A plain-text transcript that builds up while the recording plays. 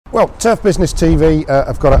Well, Turf Business TV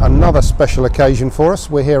have got another special occasion for us.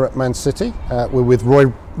 We're here at Man City. We're with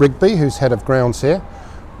Roy Rigby, who's head of grounds here.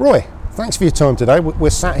 Roy, thanks for your time today. We're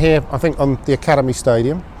sat here, I think, on the Academy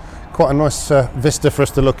Stadium. Quite a nice vista for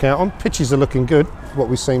us to look out on. Pitches are looking good, what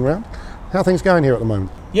we've seen round. How are things going here at the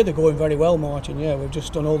moment? Yeah, they're going very well, Martin. Yeah, we've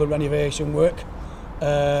just done all the renovation work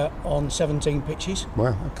on 17 pitches.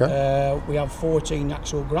 Wow, okay. We have 14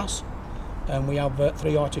 natural grass and we have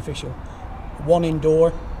 3 artificial. 1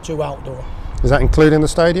 indoor, 2 outdoor. Is that including the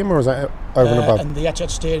stadium or is that over and above? And the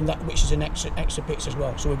Etihad Stadium, which is an extra pitch as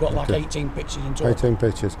well. So we've got like 18 pitches in total. 18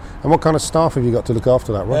 pitches. And what kind of staff have you got to look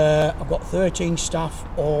after that, Roy? I've got 13 staff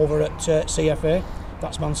over at CFA,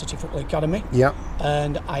 that's Man City Football Academy. Yeah.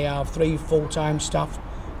 And I have 3 full-time staff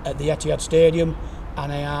at the Etihad Stadium,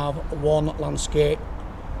 and I have 1 landscape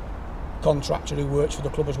contractor who works for the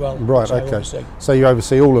club as well. Right, okay. So you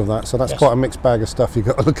oversee all of that, so that's quite a mixed bag of stuff you've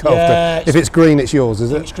got to look after. If it's green, it's yours,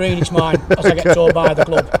 is it? If it's green, it's mine, as I get told by the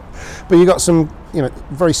club. But you've got some,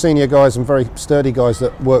 very senior guys and very sturdy guys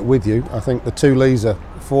that work with you. I think the 2 Lees are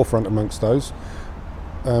forefront amongst those.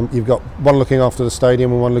 You've got one looking after the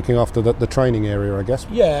stadium and one looking after the training area, I guess.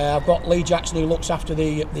 Yeah, I've got Lee Jackson who looks after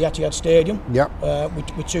the Etihad Stadium. Yeah.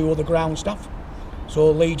 With 2 other ground staff. So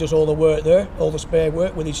Lee does all the work there, all the spare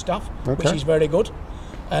work with his staff, which is very good.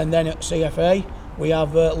 And then at CFA, we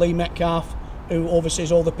have Lee Metcalf, who oversees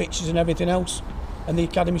all the pitches and everything else, and the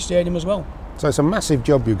Academy Stadium as well. So it's a massive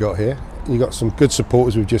job you've got here. You've got some good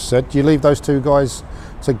supporters, we've just said. Do you leave those 2 guys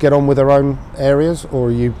to get on with their own areas, or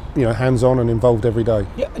are you, hands-on and involved every day?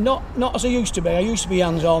 Yeah, not as I used to be. I used to be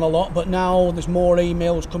hands-on a lot, but now there's more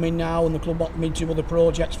emails coming now, and the club want me to do other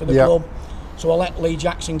projects for the club. So I let Lee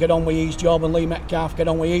Jackson get on with his job and Lee Metcalf get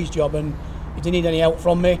on with his job, and if they need any help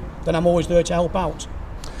from me, then I'm always there to help out.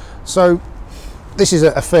 So this is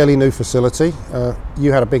a fairly new facility.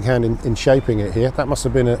 You had a big hand in shaping it here. That must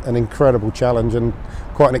have been an incredible challenge and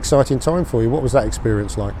quite an exciting time for you. What was that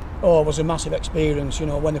experience like? Oh, it was a massive experience.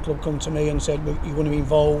 When the club come to me and said, you're going to be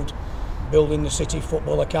involved building the City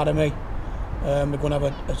Football Academy. We're going to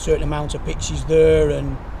have a certain amount of pitches there,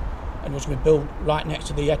 and it was going to be built right next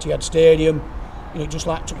to the Etihad Stadium. It just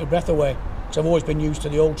took my breath away, because I've always been used to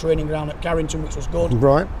the old training ground at Carrington, which was good.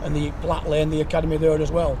 Right. And the Black Lane, the academy there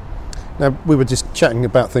as well. Now, we were just chatting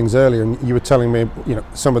about things earlier, and you were telling me,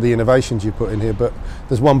 some of the innovations you put in here, but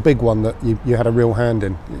there's one big one that you had a real hand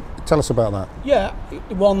in. Tell us about that. Yeah,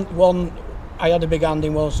 one I had a big hand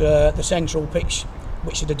in was the central pitch,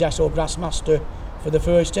 which is the Desso Grassmaster for the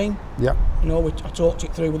first team. Yeah. I talked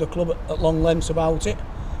it through with the club at long lengths about it.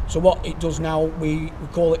 So what it does now, we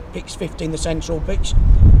call it pitch 15, the central pitch.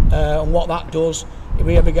 And what that does, if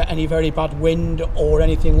we ever get any very bad wind or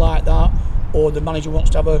anything like that, or the manager wants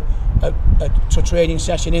to have a training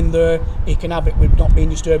session in there, he can have it with not being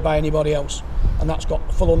disturbed by anybody else. And that's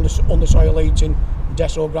got full undersoil heating,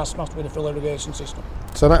 Desso Grassmaster with a full irrigation system.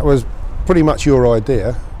 So that was pretty much your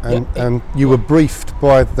idea, and you were briefed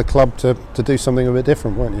by the club to do something a bit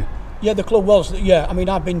different, weren't you? Yeah, the club was. Yeah, I mean,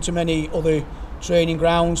 I've been to many other training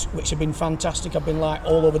grounds which have been fantastic. I've been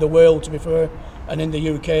all over the world, to be fair, and in the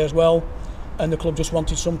UK as well, and the club just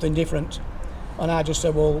wanted something different, and I just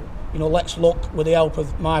said, well, let's look with the help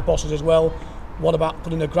of my bosses as well, what about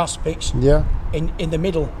putting a grass pitch in the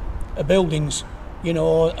middle of buildings.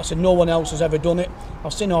 I said no one else has ever done it.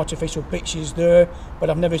 I've seen artificial pitches there, but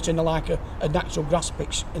I've never seen a natural grass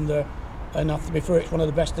pitch in there, and to be fair, it's one of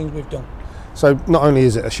the best things we've done. So not only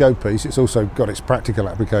is it a showpiece, it's also got its practical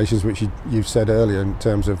applications, which you said earlier, in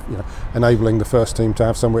terms of enabling the first team to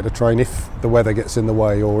have somewhere to train if the weather gets in the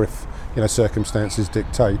way or if circumstances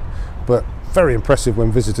dictate. But very impressive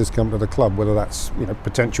when visitors come to the club, whether that's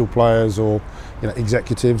potential players or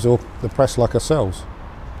executives or the press like ourselves.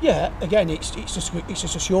 Yeah, again, it's just a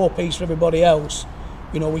showpiece for everybody else.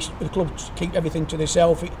 The club keep everything to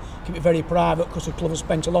themselves, keep it very private, because the club has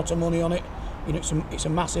spent a lot of money on it. It's a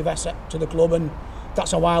massive asset to the club, and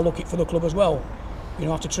that's how I look at it for the club as well. I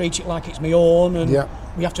have to treat it like it's my own, and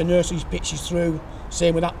we have to nurse these pitches through.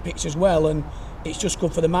 Same with that pitch as well, and it's just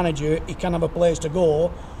good for the manager. He can have a place to go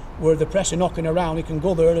where the press are knocking around. He can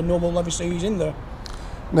go there, and no one will ever see he's in there.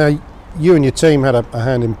 Now, you and your team had a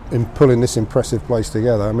hand in pulling this impressive place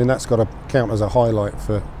together. I mean, that's got to count as a highlight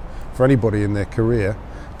for anybody in their career.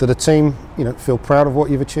 Did the team, feel proud of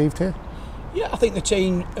what you've achieved here? Yeah, I think the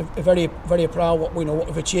team are very, very proud what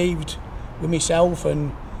we've achieved with myself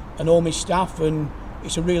and all my staff, and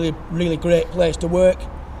it's a really, really great place to work.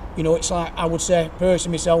 It's like, I would say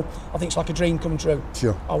personally myself, I think it's like a dream come true.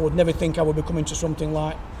 Sure. I would never think I would be coming to something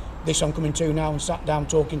like this I'm coming to now and sat down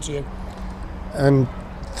talking to you. And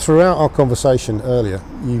throughout our conversation earlier,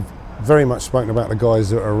 you've very much spoken about the guys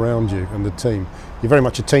that are around you and the team. You're very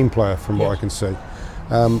much a team player from what I can see.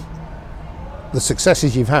 The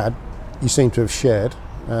successes you've had, you seem to have shared,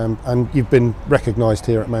 and you've been recognised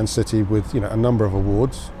here at Man City with a number of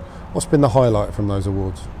awards. What's been the highlight from those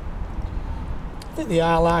awards? I think the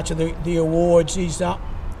highlight of the awards is that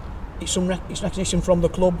it's recognition from the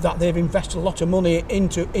club that they've invested a lot of money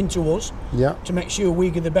into us to make sure we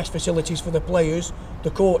get the best facilities for the players, the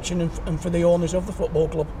coaching and for the owners of the football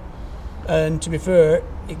club. And to be fair,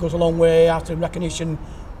 it goes a long way after recognition.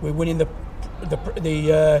 We're winning the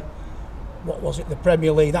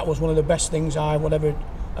Premier League. That was one of the best things I would ever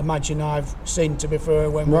imagine I've seen, to be fair,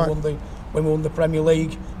 when we won the Premier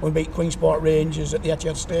League, when we beat Queen's Park Rangers at the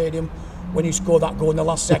Etihad Stadium, when you scored that goal in the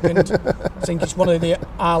last second. I think it's one of the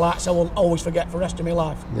highlights I won't always forget for the rest of my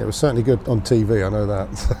life. Yeah, it was certainly good on TV, I know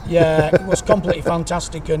that. Yeah, it was completely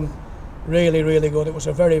fantastic and really, really good. It was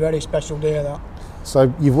a very, very special day, that.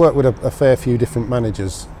 So you've worked with a fair few different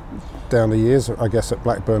managers down the years, I guess, at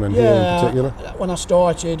Blackburn and here in particular? When I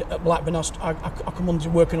started at Blackburn, I come on to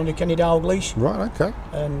working under Kenny Dalglish. Right, okay.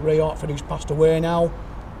 And Ray Hartford, who's passed away now.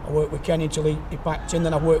 I worked with Kenny till he packed in.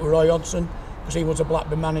 Then I've worked with Roy Hodgson, because he was a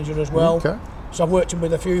Blackburn manager as well. Okay. So I've worked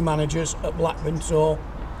with a few managers at Blackburn. So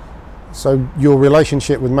your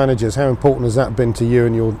relationship with managers, how important has that been to you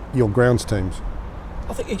and your grounds teams?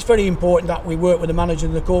 I think it's very important that we work with the manager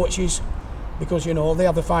and the coaches, because they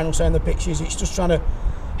have the final say on the pitches. It's just trying to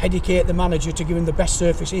educate the manager to give him the best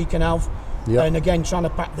surface he can have, and again trying to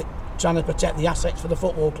protect the assets for the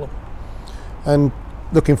football club. And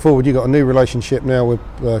looking forward, you've got a new relationship now with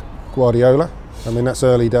Guardiola. I mean, that's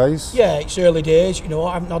early days. Yeah, it's early days.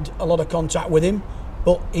 I haven't had a lot of contact with him,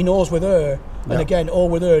 but he knows with her. And again, all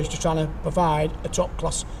with her is just trying to provide a top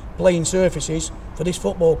class playing surfaces for this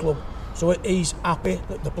football club. So he's happy,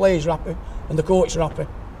 the players are happy, and the coach are happy,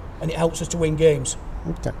 and it helps us to win games.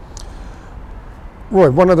 Okay. Roy,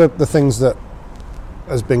 one of the things that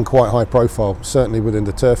has been quite high profile, certainly within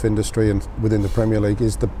the turf industry and within the Premier League,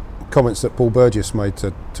 is the comments that Paul Burgess made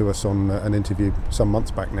to us on an interview some months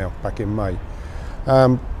back now, back in May.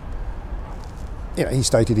 He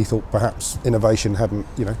stated he thought perhaps innovation hadn't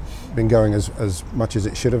been going as much as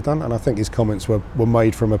it should have done, and I think his comments were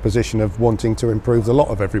made from a position of wanting to improve the lot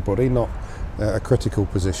of everybody, not a critical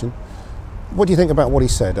position. What do you think about what he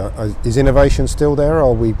said? Is innovation still there?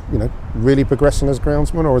 Are we really progressing as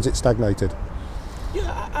groundsmen, or has it stagnated?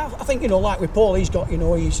 Yeah, I think like with Paul, he's got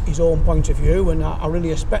his own point of view, and I really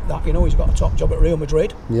respect that. He's got a top job at Real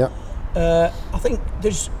Madrid. Yeah. I think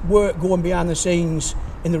there's work going behind the scenes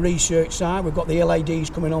in the research side. We've got the LADs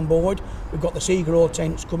coming on board. We've got the sea grow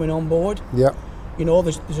tents coming on board. Yeah.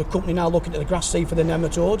 There's a company now looking at the grass seed for the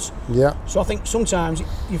nematodes. Yeah. So I think sometimes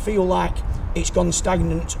you feel like it's gone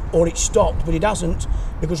stagnant or it's stopped, but it hasn't,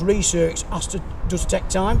 because research does take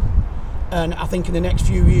time. And I think in the next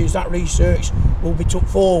few years that research will be took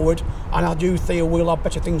forward, and I do feel we'll have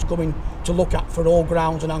better things coming to look at for all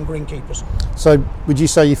grounds and greenkeepers. So would you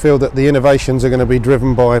say you feel that the innovations are going to be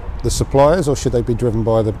driven by the suppliers, or should they be driven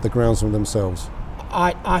by the groundsmen themselves?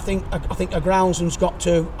 I think a groundsman's got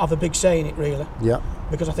to have a big say in it, really. Yeah.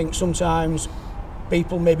 Because I think sometimes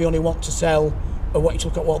people maybe only want to sell or want you to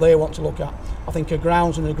look at what they want to look at. I think a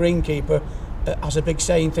groundsman and a greenkeeper has a big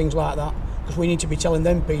say in things like that, because we need to be telling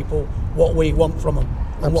them people what we want from them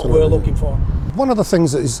and what we're looking for. One of the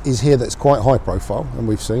things that is here that's quite high profile, and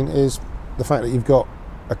we've seen, is the fact that you've got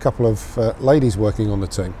a couple of ladies working on the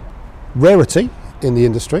team. Rarity in the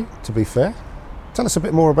industry, to be fair. Tell us a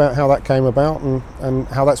bit more about how that came about and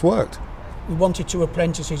how that's worked. We wanted 2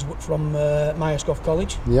 apprentices from Myerscough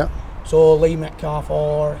College. Yeah. So Lee Metcalf,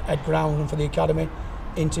 or head groundsman for the academy,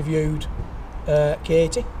 interviewed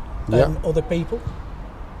Katie and other people.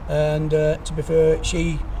 And to be fair,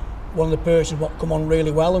 she, one of the persons what come on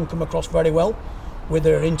really well and come across very well with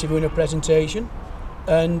her interview and her presentation.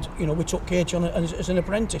 And we took Katie on as an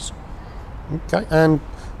apprentice. Okay, and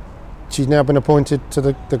she's now been appointed to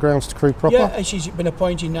the grounds crew proper? Yeah, and she's been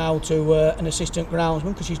appointed now to an assistant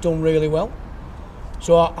groundsman, because she's done really well.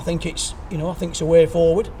 So I think it's a way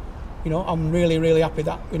forward. I'm really, really happy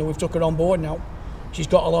that we've took her on board now. She's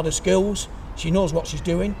got a lot of skills. She knows what she's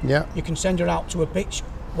doing. Yeah. You can send her out to a pitch,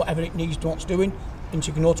 whatever it needs, wants doing, and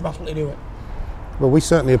she can automatically do it. Well, we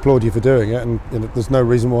certainly applaud you for doing it, and there's no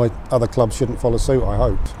reason why other clubs shouldn't follow suit, I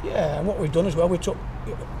hope. Yeah, and what we've done as well, we took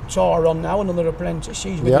Tara on now, another apprentice.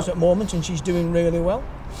 She's with us at the moment, and she's doing really well.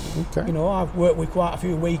 Okay. I've worked with quite a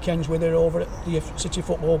few weekends with her over at the City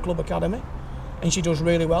Football Club Academy, and she does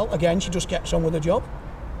really well. Again, she just gets on with the job.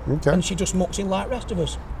 Okay. And she just mucks in like the rest of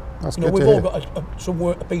us. That's good we've to all got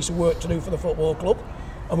a piece of work to do for the football club,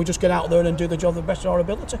 and we just get out there and do the job the best of our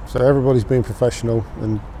ability. So everybody's being professional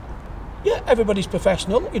and Yeah, everybody's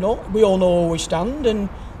professional, you know, we all know where we stand, and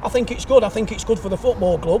I think it's good. I think it's good for the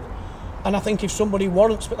football club, and I think if somebody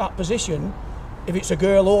warrants for that position, if it's a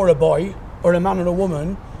girl or a boy, or a man or a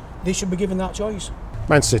woman, they should be given that choice.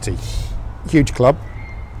 Man City, huge club.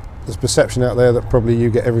 There's perception out there that probably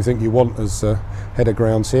you get everything you want as head of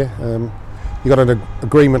grounds here. You got an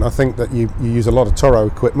agreement, I think, that you use a lot of Toro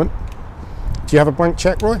equipment. Do you have a blank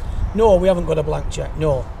cheque, Roy? No, we haven't got a blank cheque.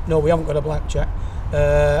 No, we haven't got a blank cheque.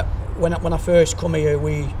 When I first come here,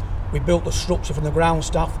 we built the structure from the ground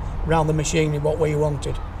staff around the machinery what we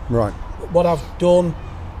wanted. Right. What I've done,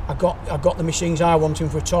 I got the machines I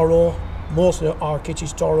wanted for Toro. Most of our kit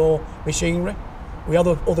is Toro machinery. We have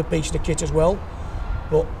other pieces of kit as well,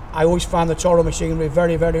 but I always found the Toro machinery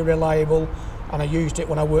very, very reliable, and I used it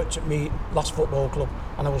when I worked at my last football club,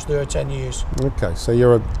 and I was there 10 years. Okay, so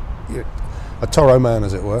you're a Toro man,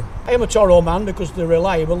 as it were. I am a Toro man because they're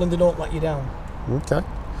reliable and they don't let you down. Okay.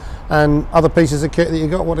 And other pieces of kit that you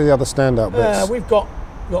got, what are the other standout bits? We've got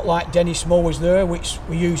like Dennis mowers there, which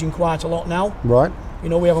we're using quite a lot now. Right. You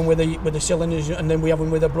know, we have them with the cylinders, and then we have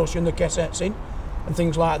them with a brush and the cassettes in, and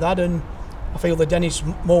things like that. And I feel the Dennis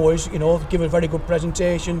mowers, you know, give a very good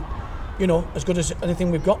presentation, you know, as good as anything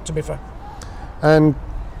we've got, to be fair. And,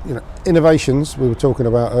 you know, innovations we were talking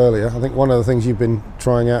about earlier. I think one of the things you've been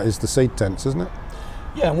trying out is the seed tents, isn't it?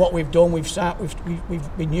 Yeah, and what we've done,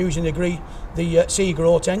 we've been using the sea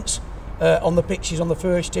grow tents on the pitches on the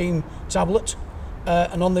first team tablet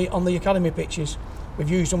and on the academy pitches. We've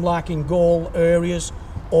used them like in goal areas,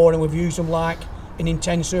 or we've used them like in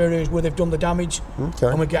intense areas where they've done the damage,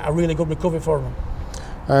 and we get a really good recovery for them.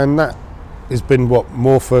 And that has been what,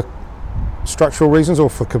 more for structural reasons or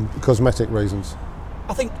for cosmetic reasons?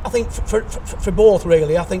 I think for both,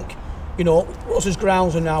 really. I think, you know, us as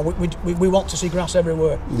groundsmen now, we want to see grass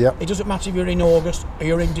everywhere. Yep. It doesn't matter if you're in August or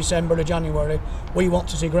you're in December or January, we want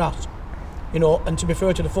to see grass. You know, and to be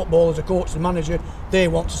fair to the footballers, the coach, the manager, they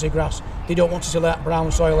want to see grass. They don't want to see that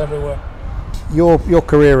brown soil everywhere. Your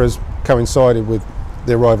career has coincided with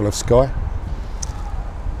the arrival of Sky.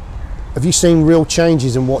 Have you seen real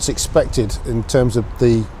changes in what's expected in terms of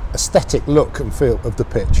the aesthetic look and feel of the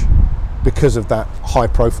pitch because of that high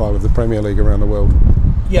profile of the Premier League around the world?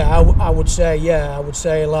 Yeah, I would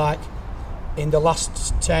say like in the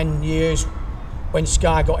last 10 years when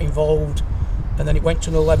Sky got involved, and then it went to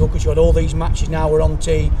another level because you had all these matches now were on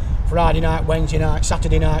Friday night, Wednesday night,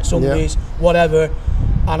 Saturday night, Sundays, whatever,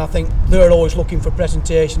 and I think they're always looking for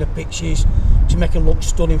presentation of pitches to make them look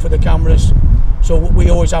stunning for the cameras. So we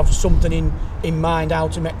always have something in mind how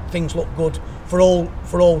to make things look good for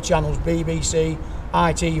all channels, BBC,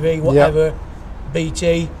 ITV, whatever,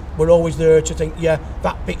 BT. We're always there to think, yeah,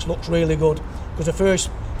 that pitch looks really good, because the first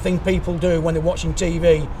thing people do when they're watching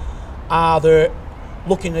TV are they're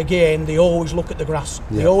looking again, they always look at the grass,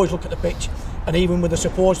 they always look at the pitch, and even with the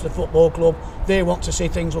supporters of the football club, they want to see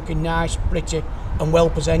things looking nice, pretty and well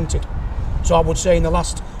presented. So I would say in the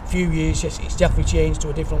last few years it's definitely changed to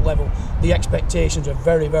a different level. The expectations are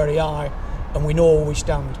very, very high, and we know where we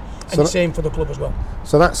stand, and so the same for the club as well.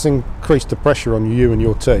 So that's increased the pressure on you and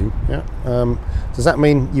your team. Does that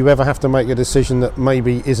mean you ever have to make a decision that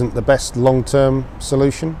maybe isn't the best long-term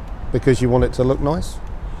solution because you want it to look nice?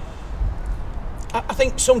 I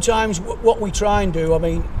think sometimes what we try and do, I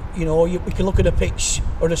mean, you know, we can look at a pitch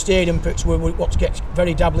or a stadium pitch where what gets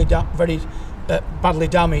very badly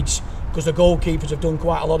damaged because the goalkeepers have done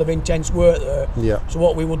quite a lot of intense work there. Yeah. So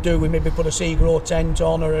what we would do, we maybe put a sea grow tent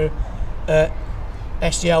on or a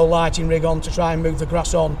STL lighting rig on to try and move the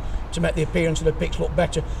grass on to make the appearance of the pitch look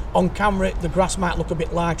better. On camera, the grass might look a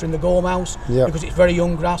bit lighter in the goal mouse because it's very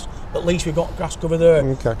young grass, but at least we've got grass cover there.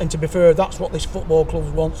 Okay. And to be fair, that's what this football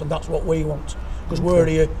club wants, and that's what we want, because we're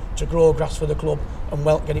here to grow grass for the club and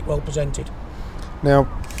get it well presented. Now,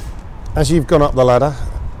 as you've gone up the ladder,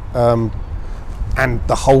 and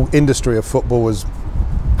the whole industry of football has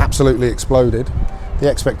absolutely exploded, the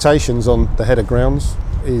expectations on the head of grounds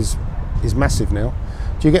is massive now.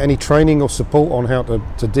 Do you get any training or support on how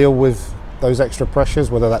to deal with those extra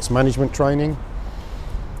pressures, whether that's management training?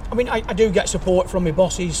 I mean, I do get support from my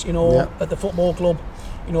bosses, you know, at the football club.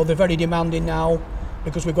 You know, they're very demanding now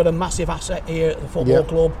because we've got a massive asset here at the football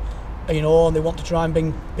club, you know, and they want to try and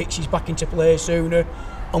bring pitches back into play sooner,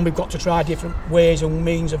 and we've got to try different ways and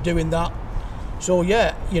means of doing that. So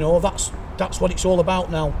yeah, you know, that's what it's all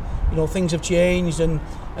about now. You know, things have changed and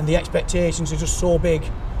the expectations are just so big.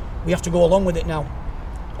 We have to go along with it now.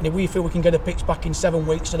 And if we feel we can get a pitch back in 7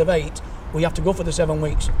 weeks instead of 8, we have to go for the 7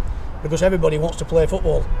 weeks, because everybody wants to play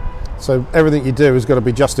football. So everything you do has got to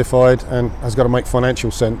be justified and has got to make financial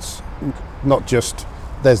sense, not just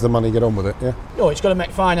there's the money, get on with it, yeah? No, it's got to make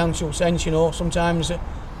financial sense, you know. Sometimes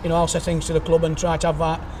I'll say things to the club and try to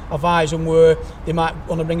advise them where they might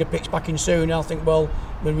want to bring a pitch back in soon. And I'll think, well,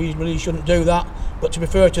 we really shouldn't do that. But to be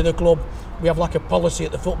fair to the club, we have like a policy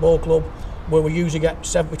at the football club where we usually get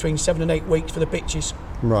between 7 and 8 weeks for the pitches.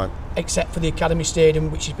 Right. Except for the Academy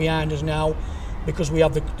Stadium, which is behind us now, because we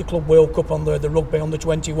have the Club World Cup on the rugby on the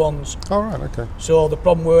 21s. Oh, right, okay. So the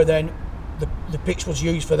problem were then the pitch was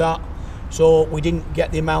used for that. So we didn't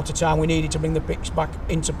get the amount of time we needed to bring the pitch back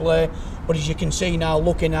into play. But as you can see now,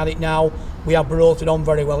 looking at it now, we have brought it on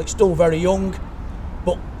very well. It's still very young,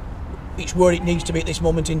 but it's where it needs to be at this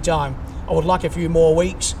moment in time. I would like a few more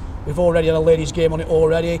weeks. We've already had a ladies' game on it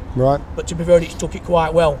already. Right. But to be fair, it's took it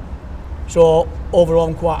quite well. So overall,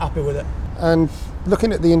 I'm quite happy with it. And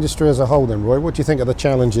looking at the industry as a whole then, Roy, what do you think are the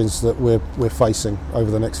challenges that we're facing over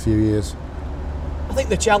the next few years? I think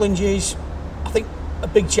the challenge is, a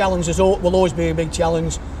big challenge will always be a big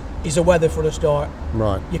challenge, is the weather for a start.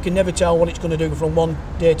 Right. You can never tell what it's going to do from one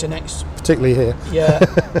day to next. Particularly here.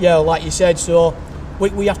 Yeah, like you said. So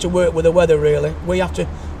we have to work with the weather really. We have to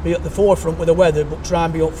be at the forefront with the weather, but try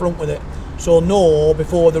and be up front with it. So know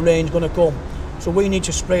before the rain's going to come. So we need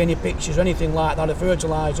to spray any pitches or anything like that, or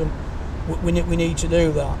fertilise them. We need to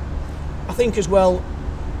do that. I think as well,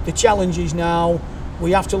 the challenge is now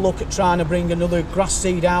we have to look at trying to bring another grass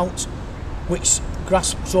seed out,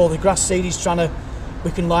 so the grass seed is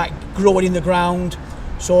we can like grow it in the ground.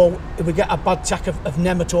 So if we get a bad attack of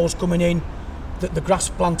nematodes coming in, the grass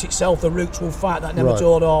plant itself, the roots will fight that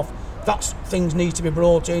nematode off. That's things need to be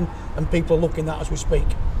brought in, and people are looking at that as we speak.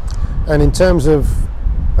 And in terms of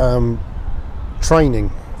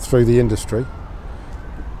training through the industry,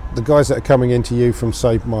 the guys that are coming into you from,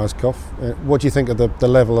 say, Myerscough, what do you think of the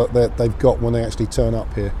level that they've got when they actually turn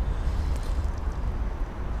up here?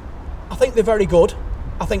 I think they're very good.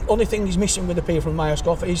 I think only thing is missing with the people from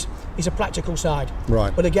Myerscough is a practical side.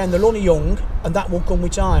 Right. But again, they're only young, and that will come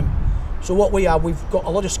with time. So what we've got a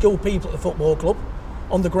lot of skilled people at the football club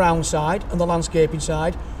on the ground side and the landscaping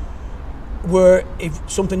side, where if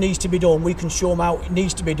something needs to be done, we can show them how it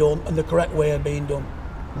needs to be done and the correct way of being done.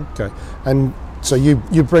 Okay. And so you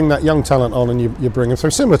bring that young talent on, and you bring them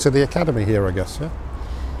through, similar to the academy here, I guess, yeah?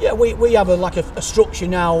 Yeah, we have a structure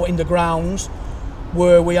now in the grounds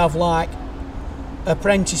where we have like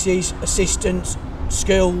apprentices, assistants,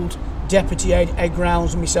 skilled, deputy head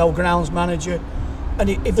grounds, and myself, grounds manager. And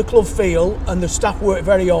if the club feel and the staff work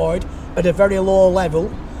very hard at a very low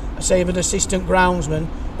level, say of an assistant groundsman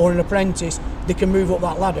or an apprentice, they can move up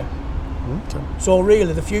that ladder. Okay. So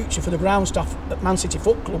really the future for the ground staff at Man City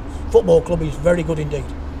Football Club is very good indeed.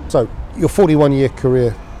 So your 41-year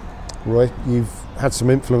career, Roy, you've had some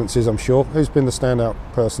influences, I'm sure. Who's been the standout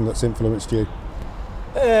person that's influenced you?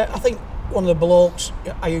 I think one of the blokes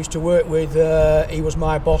I used to work with, he was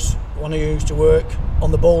my boss when I used to work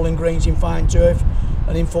on the bowling greens in fine turf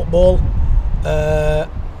and in football. A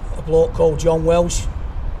bloke called John Welsh.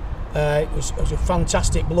 He was a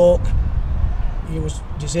fantastic bloke. He was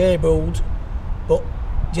disabled, but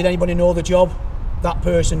did anybody know the job? That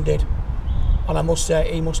person did. And I must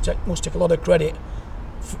say, he must take a lot of credit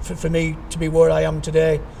for me to be where I am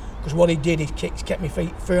today, because what he did, he kept my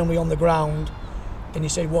feet firmly on the ground, and he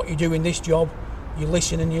said, what you do in this job, you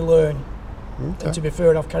listen and you learn. Okay. And to be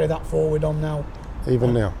fair, I've carried that forward on now.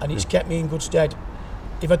 Even now? And it's kept me in good stead.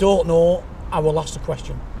 If I don't know, I will ask the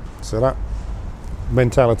question. So that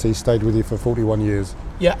mentality stayed with you for 41 years?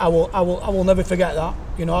 Yeah, I will never forget that.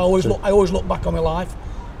 I always look back on my life,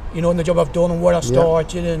 and the job I've done and where I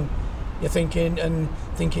started, and you're thinking,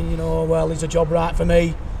 well, is the job right for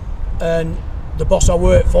me? And the boss I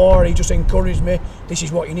work for, he just encouraged me, this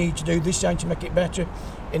is what you need to do, this time to make it better.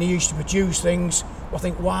 And he used to produce things, I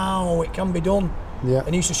think, wow, it can be done. Yeah. And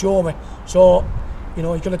he used to show me. So, he's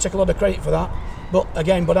going to take a lot of credit for that.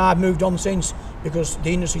 But I've moved on since, because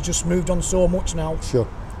the industry just moved on so much now. Sure.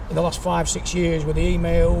 In the last 5-6 years with the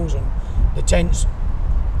emails and the tents,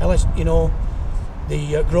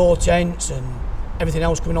 the grow tents and everything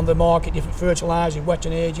else coming on the market, different fertilising,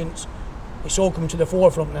 wetting agents, it's all coming to the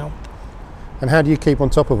forefront now. And how do you keep on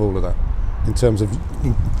top of all of that in terms of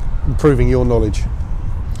improving your knowledge?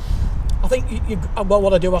 I think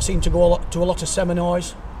what I do, I seem to go to a lot of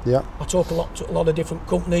seminars. Yeah. I talk to a lot of different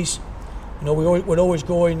companies. We're always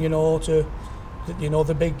going, to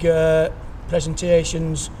the big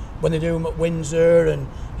presentations when they do them at Windsor, and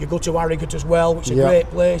you go to Harrogate as well, which are great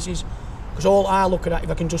places. Because all I look at,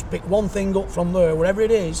 if I can just pick one thing up from there, wherever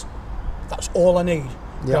it is, that's all I need.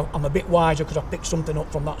 Yeah. I'm a bit wiser because I picked something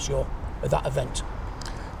up from that show, at that event.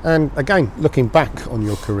 And again, looking back on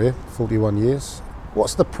your career, 41 years,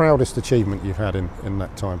 what's the proudest achievement you've had in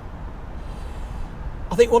that time?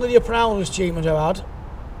 I think one of the proudest achievements I've had,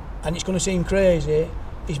 and it's going to seem crazy,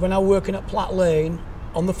 is when I was working at Platt Lane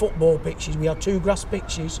on the football pitches. We had 2 grass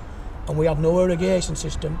pitches and we had no irrigation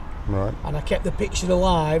system. Right. And I kept the pitches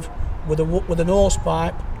alive with an hose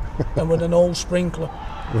pipe and with an old sprinkler.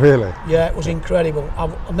 Really? Yeah, it was incredible.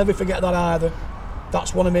 I'll never forget that either.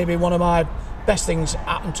 That's one of my best things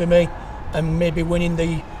happened to me, and maybe winning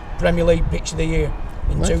the Premier League Pitch of the Year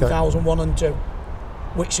in 2001 and 2.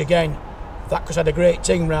 Which again, that because I had a great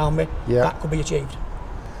team around me, that could be achieved.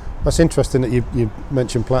 That's interesting that you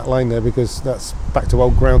mentioned Platt Lane there, because that's back to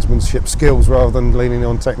old groundsmanship skills rather than leaning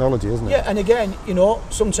on technology, isn't it? Yeah, and again,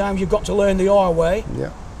 sometimes you've got to learn the hard way.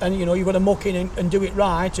 Yeah. And you've got to muck in and do it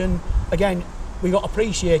right. And again, we got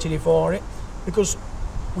appreciated for it, because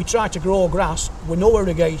we tried to grow grass with no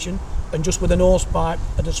irrigation and just with an hose pipe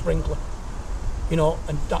and a sprinkler.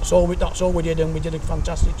 And that's all we did, and we did a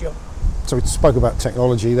fantastic job. So we spoke about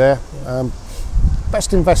technology there. Yeah.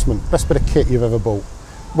 Best investment, best bit of kit you've ever bought,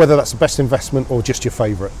 whether that's the best investment or just your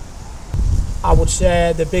favourite? I would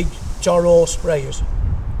say the big Toro sprayers.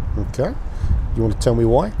 Okay. You want to tell me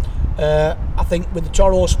why? I think with the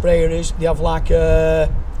Toro sprayers, they have like a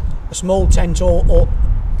small tent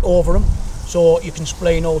over them, so you can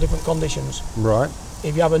spray in all different conditions. Right.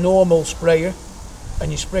 If you have a normal sprayer and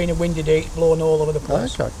you're spraying a windy day, it's blowing all over the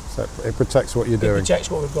place. Okay, so it protects what you're doing. It protects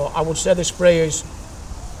what we've got. I would say the sprayers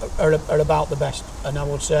are about the best, and I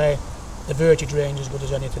would say the Vertidrain is as good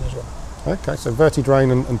as anything as well. Okay, so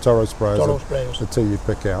Vertidrain and Toro sprayers are the 2 you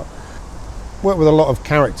pick out. Worked with a lot of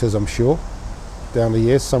characters, I'm sure, down the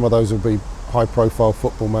years. Some of those will be high-profile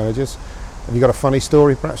football managers. Have you got a funny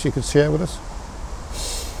story perhaps you could share with us?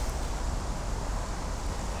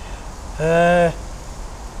 I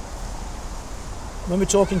remember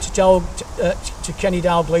talking to Kenny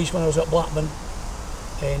Dalglish when I was at Blackburn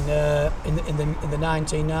in the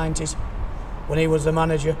 1990s when he was the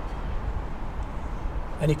manager,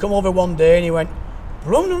 and he come over one day and he went,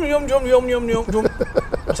 "Rum yum yum yum yum yum yum."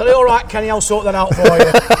 I said, "All right, Kenny, I'll sort that out for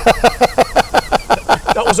you."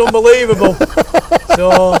 That was unbelievable.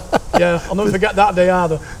 So yeah, I'll never forget that day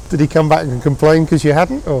either. Did he come back and complain because you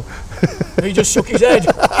hadn't, or? He just shook his head.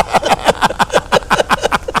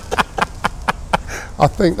 I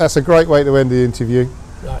think that's a great way to end the interview.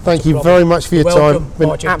 Right, Thank you very much for your time. Welcome, Been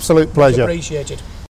an absolute pleasure. Appreciated.